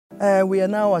We are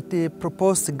now at the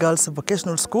proposed girls'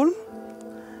 vocational school,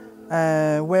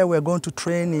 where we're going to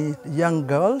train young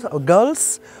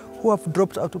girls who have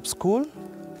dropped out of school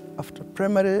after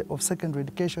primary or secondary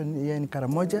education here in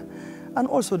Karamoja, and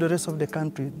also the rest of the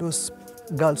country, those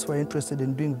girls who are interested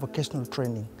in doing vocational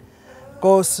training.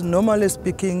 Because normally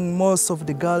speaking, most of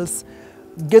the girls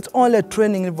get only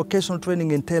training in vocational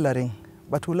training in tailoring,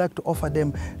 but we like to offer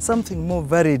them something more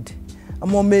varied and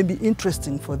more maybe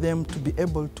interesting for them to be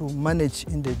able to manage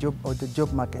in the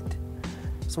job market.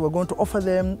 So we're going to offer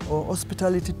them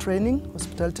hospitality training,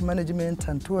 hospitality management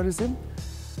and tourism.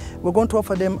 We're going to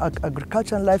offer them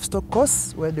agriculture and livestock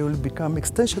course, where they will become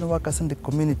extension workers in the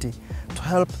community to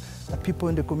help the people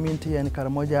in the community in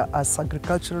Karamoja as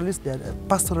agriculturalists, they are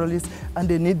pastoralists, and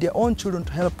they need their own children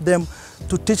to help them,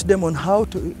 to teach them on how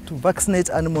to vaccinate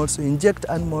animals, to inject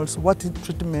animals, what is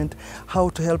treatment, how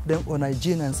to help them on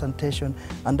hygiene and sanitation,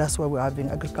 and that's why we're having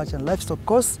agriculture and livestock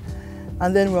course.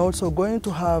 And then we're also going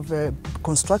to have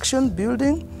construction,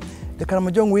 building. The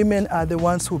Karamojong women are the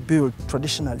ones who build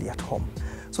traditionally at home.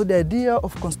 So the idea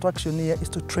of construction here is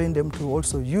to train them to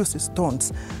also use the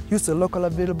stones, use the local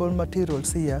available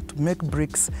materials here to make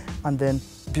bricks and then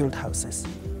build houses.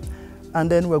 And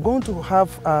then we're going to have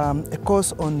a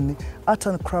course on art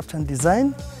and craft and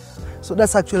design. So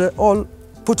that's actually all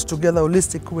put together, a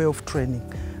holistic way of training.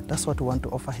 That's what we want to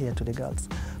offer here to the girls.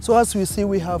 So as we see,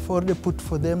 we have already put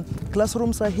for them,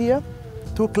 classrooms are here,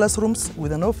 2 classrooms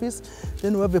with an office.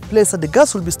 Then we have a place that the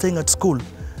girls will be staying at school.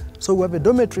 So we have a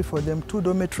dormitory for them, 2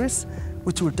 dormitories,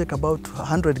 which will take about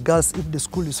 100 girls if the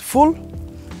school is full.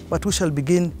 But we shall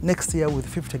begin next year with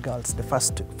 50 girls, the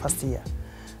first year.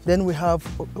 Then we have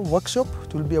a workshop.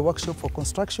 It will be a workshop for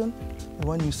construction, the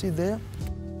one you see there.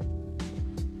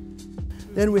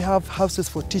 Then we have houses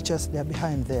for teachers, they are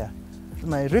behind there.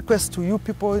 My request to you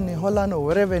people in Holland or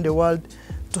wherever in the world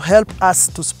to help us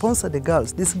to sponsor the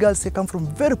girls. These girls, they come from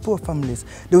very poor families.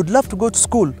 They would love to go to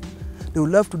school. They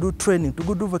would love to do training, to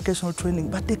go do vocational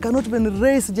training, but they cannot even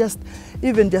raise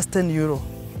even just 10 euro.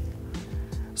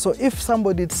 So if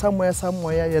somebody somewhere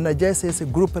energizes a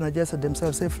group, energizes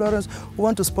themselves, say, Florence, we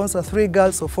want to sponsor 3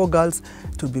 girls or 4 girls,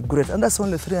 it would be great. And that's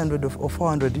only 300 or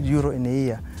 400 euro in a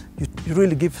year. You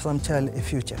really give some child a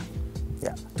future.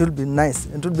 Yeah, it will be nice.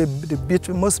 It will be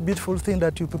the most beautiful thing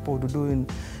that you people would do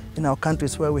in our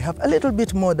countries where we have a little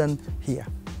bit more than here.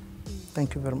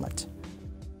 Thank you very much.